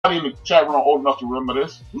Anybody in the chat room old enough to remember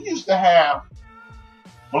this? We used to have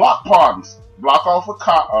block parties. Block off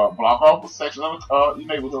a section of your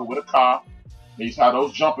neighborhood with a car. They used to have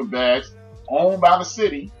those jumping bags owned by the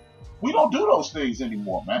city. We don't do those things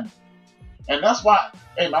anymore, man. And that's why,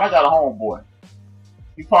 hey man, I got a homeboy.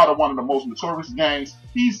 He's part of one of the most notorious gangs.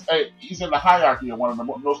 He's in the hierarchy of one of the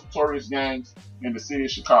most notorious gangs in the city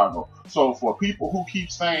of Chicago. So for people who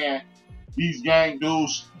keep saying these gang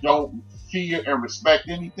dudes don't fear and respect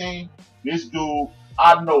anything, this dude,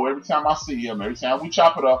 I know every time I see him, every time we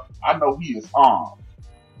chop it up, I know he is armed.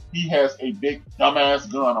 He has a big dumbass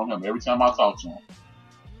gun on him every time I talk to him.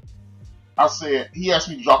 I said, he asked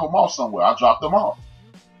me to drop him off somewhere. I dropped him off.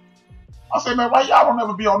 I said, man, why y'all don't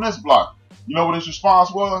ever be on this block? You know what his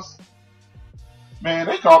response was? Man,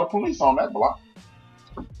 they called the police on that block.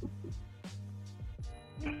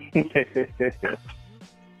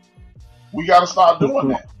 We got to start doing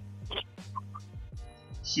that.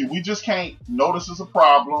 See, we just can't notice it's a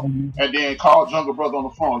problem and then call Jungle Brother on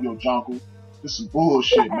the phone. Yo, Jungle, this is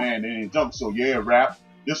bullshit, man. And Jungle, so yeah, rap,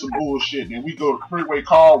 this is bullshit. Then we go to three-way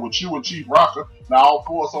call with you and Chief Rocker. Now all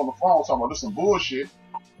four of us on the phone talking about this some bullshit.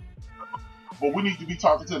 But we need to be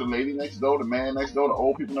talking to the lady next door, the man next door, the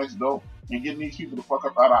old people next door, and getting these people the fuck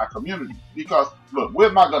up out of our community. Because look,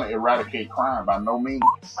 we're not going to eradicate crime by no means.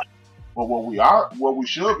 But what we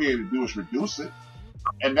should be able to do is reduce it.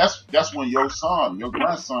 And that's when your son, your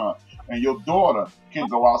grandson, and your daughter can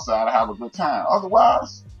go outside and have a good time.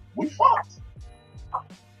 Otherwise, we fucked.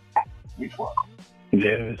 We fucked.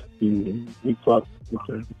 Yes, we fucked.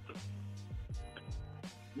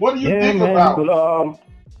 What do you think about? But,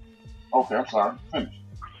 okay, I'm sorry. Finish.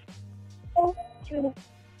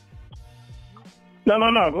 No.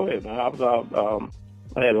 Go ahead, man.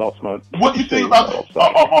 I had lost my. What do you think about?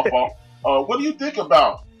 My fault. What do you think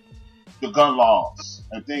about the gun laws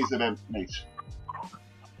and things of that nature?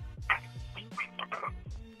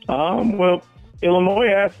 Well, Illinois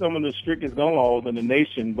has some of the strictest gun laws in the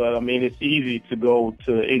nation, but I mean, it's easy to go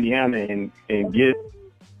to Indiana and get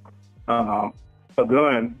a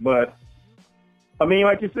gun. But I mean,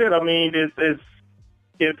 like you said, I mean,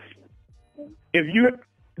 if you,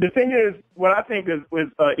 the thing is, what I think is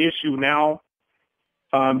an issue now.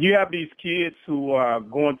 You have these kids who are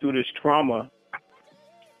going through this trauma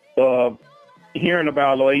of hearing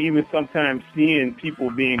about, or even sometimes seeing people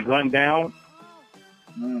being gunned down.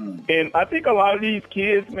 And I think a lot of these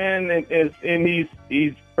kids, man, is in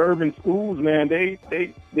these urban schools, man, they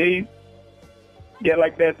get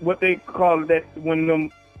like that, what they call that when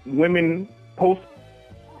them women post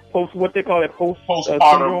what they call it,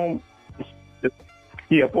 postpartum.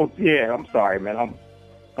 Yeah, I'm sorry, man. I'm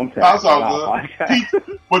That's all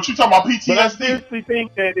good. What you talking about, PTSD? But I seriously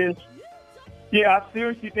think I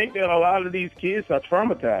seriously think that a lot of these kids are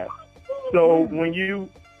traumatized. So when you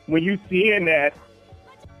seeing that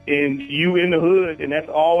and you in the hood and that's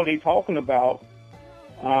all they talking about,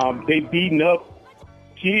 they beating up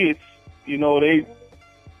kids, you know, it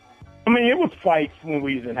was fights when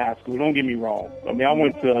we was in high school, don't get me wrong. I mean, I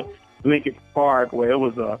went to Lincoln Park where it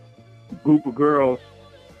was a group of girls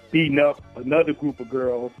beating up another group of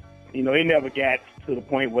girls. You know, they never got to the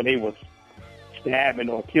point where they was stabbing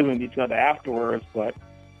or killing each other afterwards. But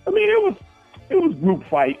I mean, it was group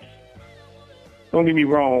fights. Don't get me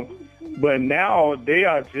wrong. But now they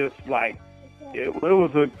are just like, it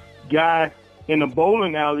was a guy in a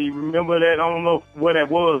bowling alley. Remember that? I don't know where that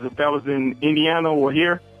was, if that was in Indiana or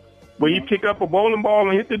here, where he picked up a bowling ball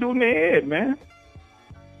and hit the dude in the head, man.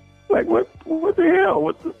 Like, what the hell?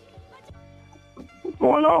 What's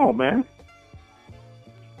going on, man?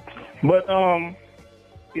 But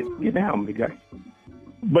get down, big guy.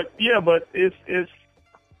 But yeah, but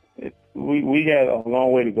we got a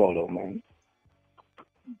long way to go, though, man.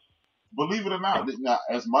 Believe it or not,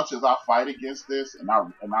 as much as I fight against this, and I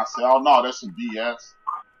say, oh no, that's some BS.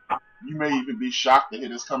 You may even be shocked to hear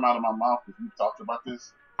this come out of my mouth if we talked about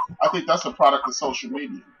this. I think that's a product of social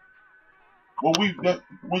media.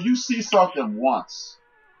 When you see something once,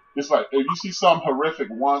 it's like if you see something horrific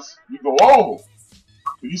once, you go, oh.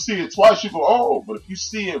 If you see it twice, you go, oh. But if you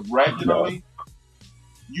see it regularly,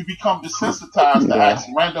 you become desensitized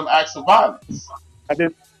to random acts of violence.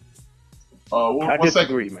 I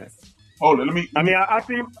disagree, man. Hold on, I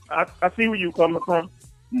see where you're coming from.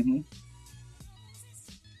 Mm-hmm.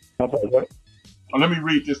 What? Let me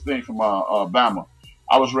read this thing from Bama.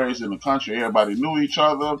 I was raised in the country. Everybody knew each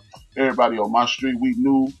other. Everybody on my street, we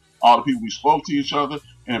knew all the people. We spoke to each other.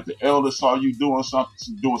 And if the elders saw you doing some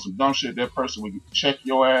dumb shit, that person would check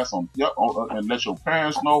your ass and let your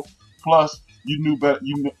parents know. Plus, you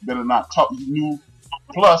better not talk.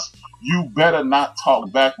 Plus, you better not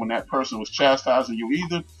talk back when that person was chastising you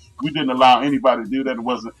either. We didn't allow anybody to do that.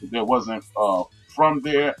 That wasn't from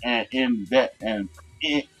there and in that and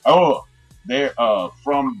in there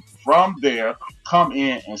from there come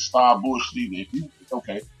in and start bullshitting. If you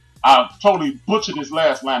okay, I totally butchered his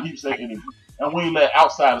last line. He said, and we ain't let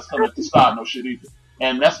outsiders come in to start no shit either.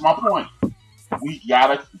 And that's my point. We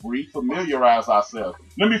gotta refamiliarize ourselves.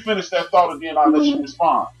 Let me finish that thought and then I'll let you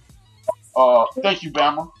respond. Thank you,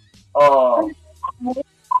 Bama. The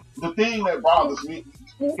thing that bothers me,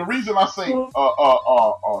 the reason I say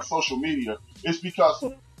social media is because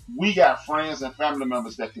we got friends and family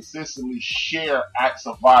members that consistently share acts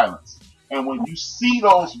of violence. And when you see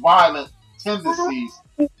those violent tendencies,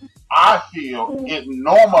 I feel it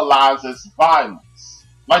normalizes violence.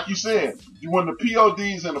 Like you said, when the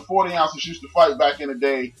P.O.D.s and the 40 ounces used to fight back in the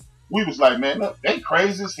day, we was like, man, look, they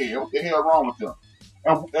crazy as hell. What the hell wrong with them?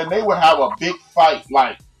 And they would have a big fight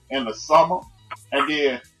like in the summer, and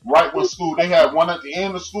then right when school, they had one at the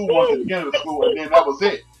end of school, one at the beginning of school, and then that was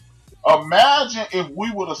it. Imagine if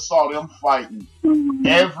we would have saw them fighting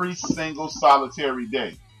every single solitary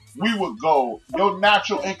day. We would go, your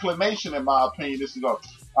natural inclination, in my opinion, is to go,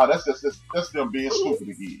 oh, that's them being stupid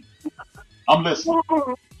again. I'm listening.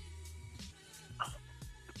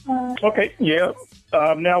 Okay, yeah.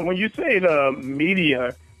 Now, when you say the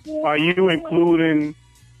media, are you including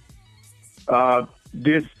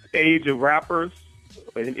this age of rappers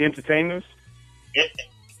and entertainers?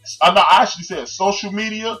 I actually said social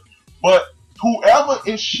media, but whoever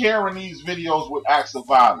is sharing these videos with acts of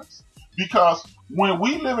violence. Because when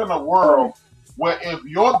we live in a world where if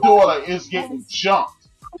your daughter is getting jumped,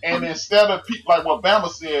 and instead of people like what Bama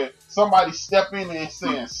said, somebody step in and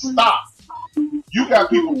saying stop, you got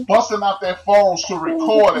people busting out their phones to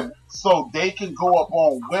record it so they can go up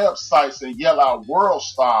on websites and yell out world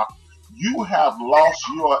star. You have lost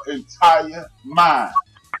your entire mind.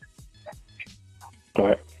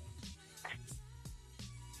 Right.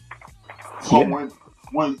 So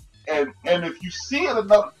when if you see it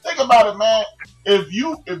enough, think about it, man. If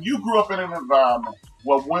you grew up in an environment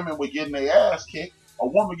where women were getting their ass kicked, a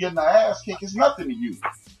woman getting her ass kicked is nothing to you.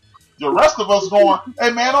 The rest of us going,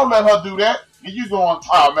 hey man, don't let her do that. And you going,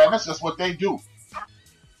 oh man, that's just what they do.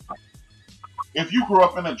 If you grew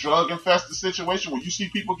up in a drug infested situation where you see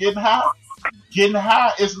people getting high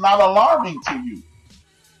is not alarming to you.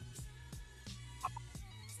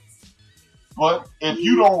 But if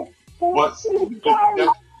you don't,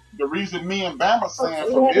 the reason me and Bama saying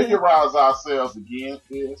familiarize ourselves again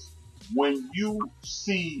is when you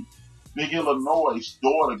see Big Illinois'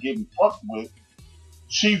 daughter getting fucked with,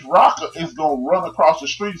 Chief Rocker is gonna run across the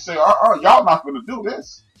street and say, y'all not gonna do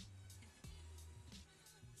this.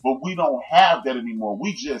 But we don't have that anymore.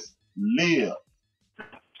 We just live.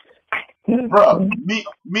 Bruh, me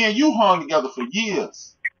and you hung together for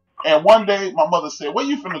years. And one day my mother said, where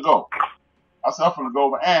you finna go? I said, I'm finna go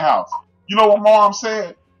over to Aunt's house. You know what mom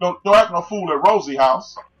said? Don't act no fool at Rosie's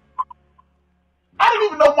house. I didn't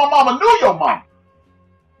even know my mama knew your mama.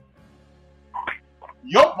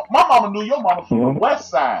 My mama knew your mama from the west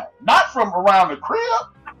side, not from around the crib.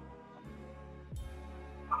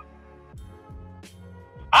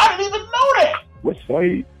 I didn't even know that. What's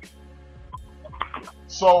side?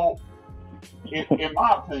 So, in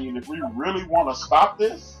my opinion, if we really want to stop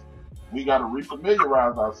this, we got to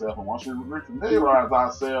refamiliarize ourselves. And once we refamiliarize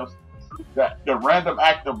ourselves, that the random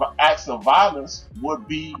acts of violence would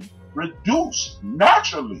be reduced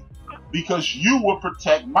naturally, because you will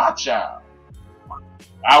protect my child.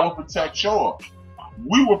 I will protect yours.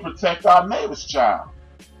 We will protect our neighbor's child.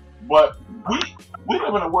 But we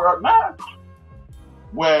live in a world now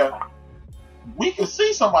where we can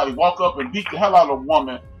see somebody walk up and beat the hell out of a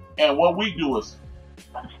woman, and what we do is,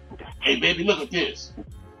 hey baby, look at this.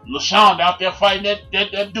 LaShawn out there fighting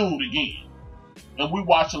that dude again. And we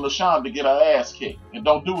watching LaShawn to get her ass kicked and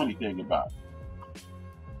don't do anything about it.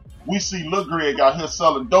 We see Lil Greg out here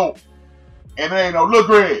selling dope, and there ain't no Lil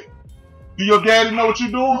Greg. Do your daddy know what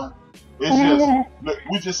you're doing? It's just,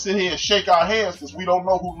 we just sit here and shake our heads because we don't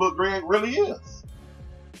know who Lil Greg really is.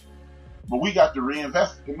 But we got to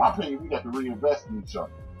reinvest. In my opinion, we got to reinvest in each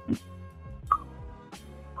other.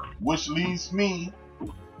 Which leads me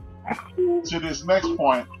to this next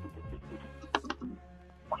point.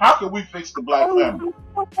 How can we fix the black family?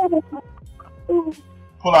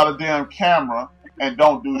 Pull out a damn camera and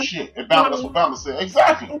don't do shit. And that's what Bama said.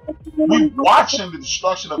 Exactly. We watching the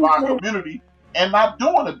destruction of our community and not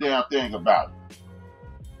doing a damn thing about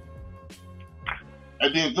it.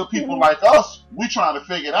 And then good people like us, we trying to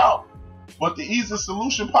figure it out. But the easiest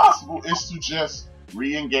solution possible is to just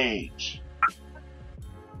re-engage.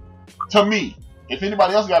 To me, if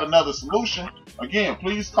anybody else got another solution, Again,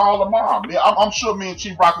 please call the mom. Yeah, I'm sure me and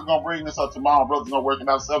Chief Rock are gonna bring this up tomorrow. Brothers gonna work it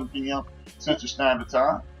out 7 p.m. Central Standard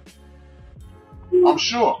Time. I'm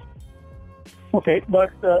sure. Okay,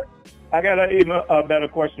 but I got a better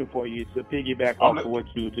question for you to piggyback off of what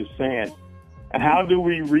you were just saying. How do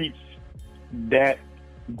we reach that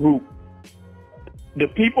group? The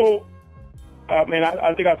people, I mean,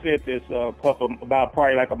 I think I said this about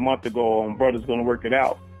probably like a month ago on Brothers Gonna Work It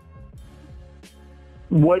Out.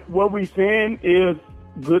 What we're saying is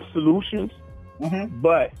good solutions,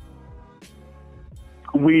 but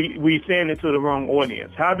we saying it to the wrong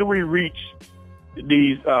audience. How do we reach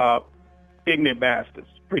these ignorant bastards?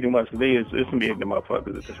 Pretty much, it's some ignorant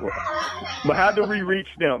motherfuckers at this world. But how do we reach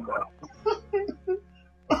them, though?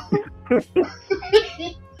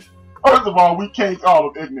 First of all, we can't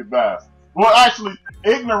call them ignorant bastards. Well, actually,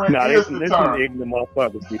 ignorant is the term. Listen, ignorant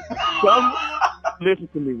motherfuckers. Listen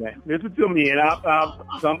to me, man. Listen to me, and I'm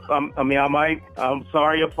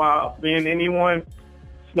sorry if I offend anyone.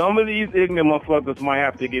 Some of these ignorant motherfuckers might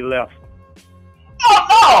have to get left.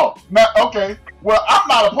 Oh no! Man, okay. Well, I'm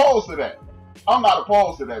not opposed to that. I'm not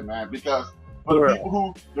opposed to that, man, because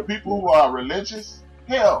for the people who are religious,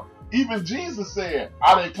 hell, even Jesus said,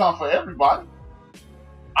 "I didn't come for everybody.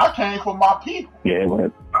 I came for my people." Yeah,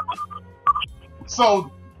 man.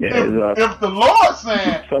 So if the Lord's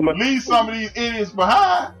saying leave some of these idiots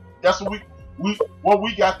behind, that's what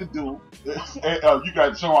we got to do. You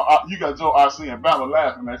got Joe RC and Bama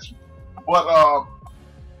laughing at you, but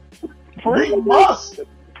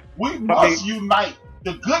we must unite.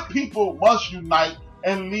 The good people must unite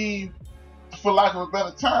and leave, for lack of a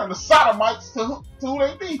better term, the sodomites to who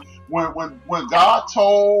they be. When God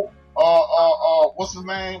told what's his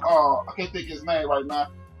name? I can't think of his name right now.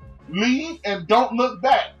 Leave and don't look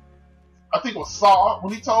back. I think it was Saul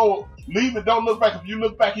when he told leave and don't look back. If you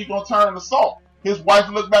look back, you're gonna turn to salt. His wife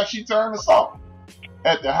looked back, she turned to salt.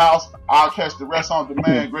 At the house, I'll catch the rest on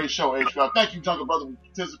demand. Great show, HRap. Thank you, Jungle Brother, for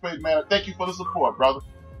participating, man. Thank you for the support, brother.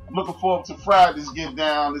 I'm looking forward to Friday's Get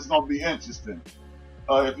Down. It's gonna be interesting.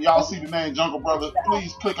 If y'all see the name Jungle Brother,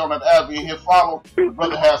 please click on that ad and hit follow. The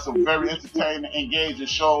brother has some very entertaining, engaging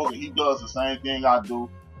shows, and he does the same thing I do.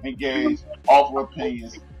 Engage, offer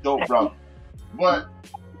opinions, dope brother. But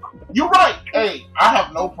you're right. Hey, I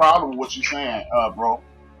have no problem with what you're saying, bro.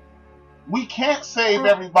 We can't save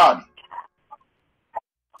everybody.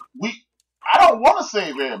 I don't want to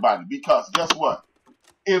save everybody because guess what?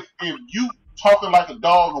 If you talking like a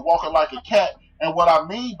dog and walking like a cat, and what I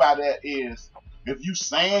mean by that is if you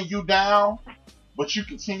saying you down, but you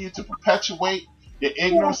continue to perpetuate the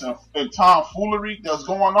ignorance and tomfoolery that's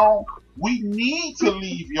going on, we need to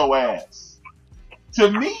leave your ass.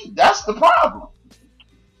 To me, that's the problem.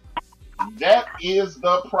 That is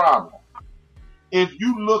the problem. If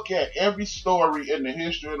you look at every story in the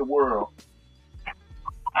history of the world,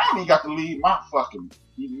 I ain't even got to leave my fucking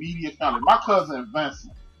immediate family. My cousin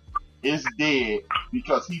Vincent is dead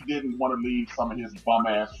because he didn't want to leave some of his bum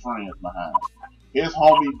ass friends behind. His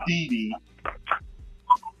homie T.E.O.D.B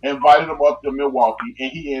invited him up to Milwaukee,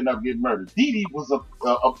 and he ended up getting murdered. T.E.O.D.B was a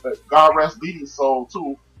God rest T.E.O.D.B's soul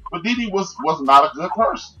too, but T.E.O.D.B was not a good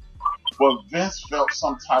person. But Vince felt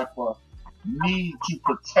some type of need to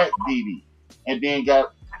protect T.E.O.D.B and then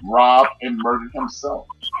got robbed and murdered himself.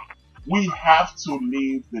 We have to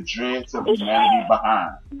leave the dregs of humanity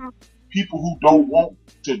behind. People who don't want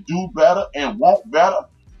to do better and want better,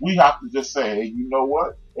 we have to just say, hey, you know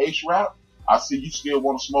what, HRap, I see you still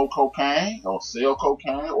want to smoke cocaine or sell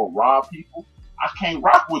cocaine or rob people. I can't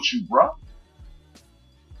rock with you, bro.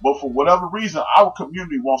 But for whatever reason, our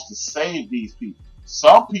community wants to save these people.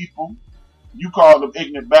 Some people, you call them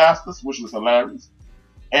ignorant bastards, which was hilarious.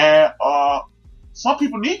 And some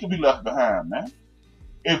people need to be left behind, man.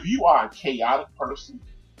 If you are a chaotic person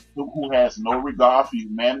who has no regard for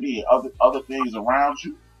humanity and other things around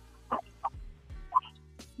you,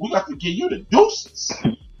 we got to give you the deuces.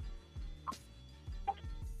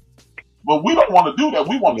 But we don't want to do that.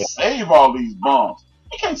 We want to save all these bums.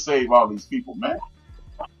 We can't save all these people, man.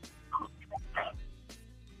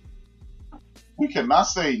 We cannot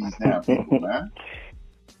save these damn people, man.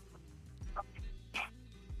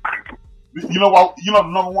 You know what? You know the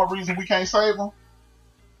number one reason we can't save them?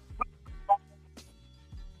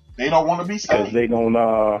 They don't want to be saved. Because they don't.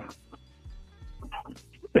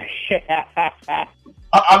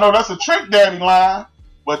 I know that's a trick daddy line,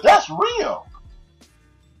 but that's real.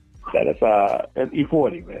 That's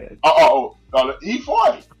E40, man. The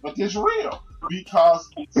E40, but it's real because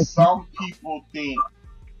some people think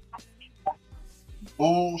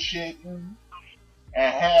bullshitting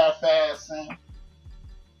and half-assing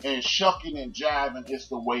and shucking and jiving is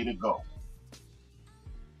the way to go.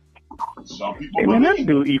 Some people Hey man, that believe.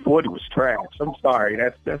 dude E40 was trash. I'm sorry.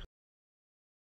 That's